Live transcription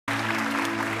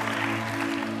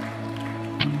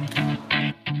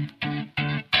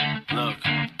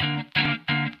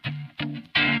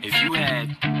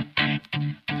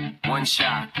one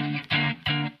shot,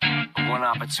 one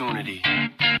opportunity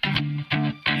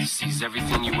to seize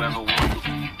everything you ever wanted.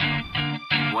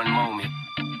 One moment.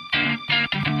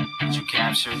 Did you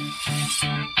capture it?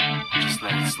 Just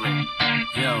let it slip.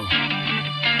 Yo.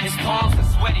 His palms are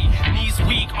sweaty, knees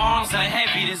weak, arms are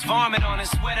heavy. There's vomit on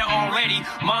his sweater already.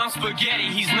 Mom's spaghetti,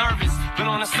 he's nervous, but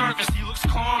on the surface he looks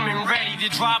calm and ready to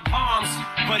drop bombs.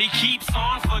 But he keeps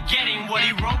on forgetting what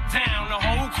he wrote down. The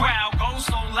whole crowd goes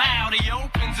so loud, he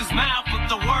opens his mouth, but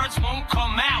the words won't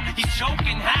come out. He's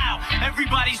choking how?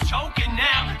 Everybody's choking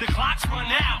now. The clock's run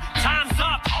out, time's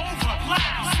up, over,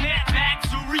 loud. Snap back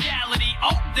to reality.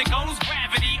 Oh, there goes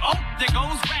gravity. Oh, there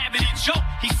goes gravity. Choke.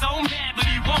 He's so mad, but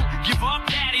he won't give up.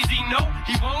 That is he know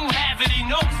he won't have it. He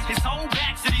knows his whole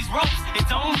back to these ropes. It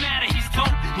don't matter. He's dope.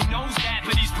 He knows that,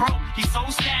 but he's broke. He's so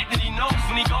stagnant. He knows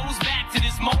when he goes back to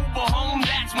this mobile home.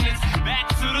 That's when it's back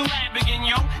to the lab again,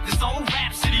 yo. This old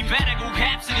rhapsody better go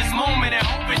capture this moment and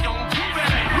hope it don't do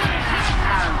better.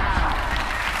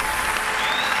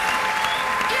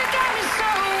 You got me so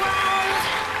wild.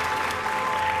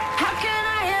 How can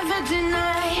I ever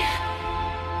deny?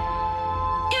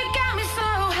 You got me so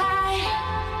high.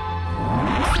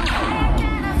 So high,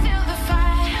 can I feel the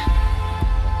fire?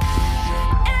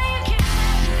 And you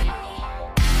keep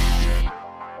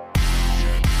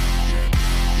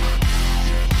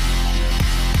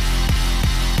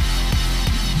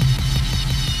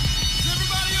Is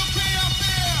everybody okay out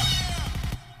there?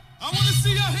 I want to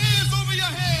see your hands over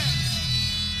your heads.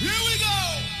 Here we go.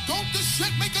 Don't this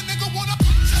shit make a nigga wanna?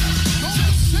 Don't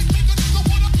this shit make a nigga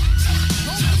wanna?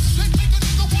 Don't this shit make a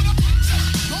nigga wanna?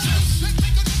 Don't this shit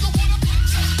make a nigga wanna?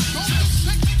 Don't this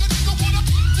shit make a nigga wanna?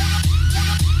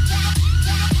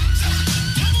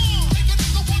 Come on, make a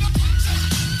nigga wanna.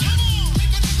 Come on,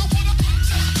 make a nigga wanna.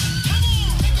 Come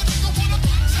on, make a nigga wanna.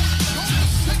 Don't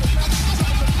this shit make a nigga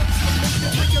wanna?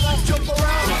 Make your life jump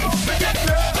around. Make it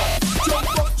down.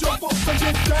 Jump up and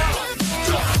get down.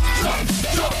 Jump, jump,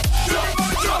 jump.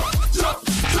 Everybody jump, jump,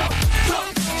 jump,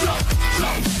 jump, jump,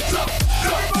 jump, jump.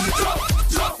 Everybody jump,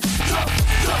 jump, jump,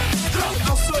 jump, jump.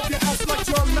 I'll serve your ass like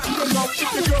you're a macaroni. If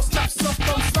your girl snaps up,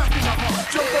 I'm smacking her heart.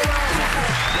 Jump around.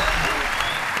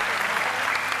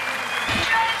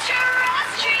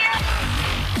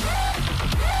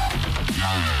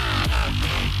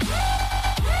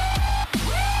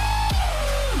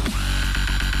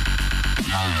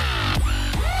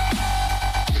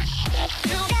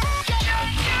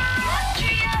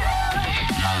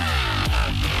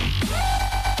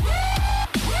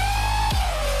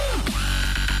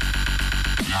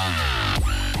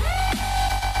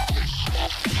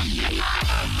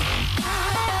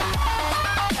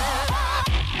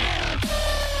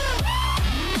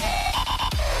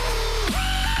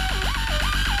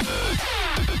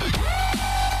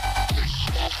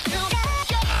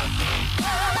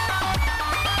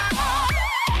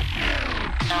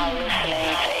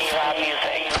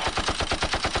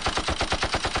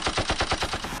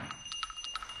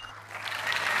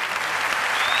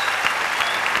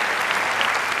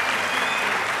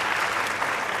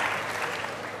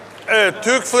 Evet,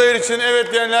 Türk Flair için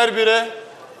evet diyenler 1'e,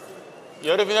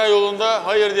 yarı final yolunda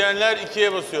hayır diyenler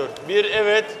 2'ye basıyor. 1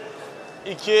 evet,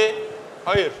 2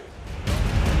 hayır.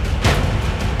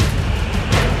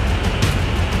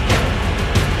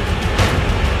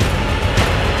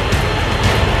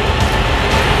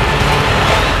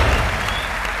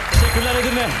 Teşekkürler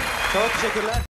Edirne. Çok teşekkürler.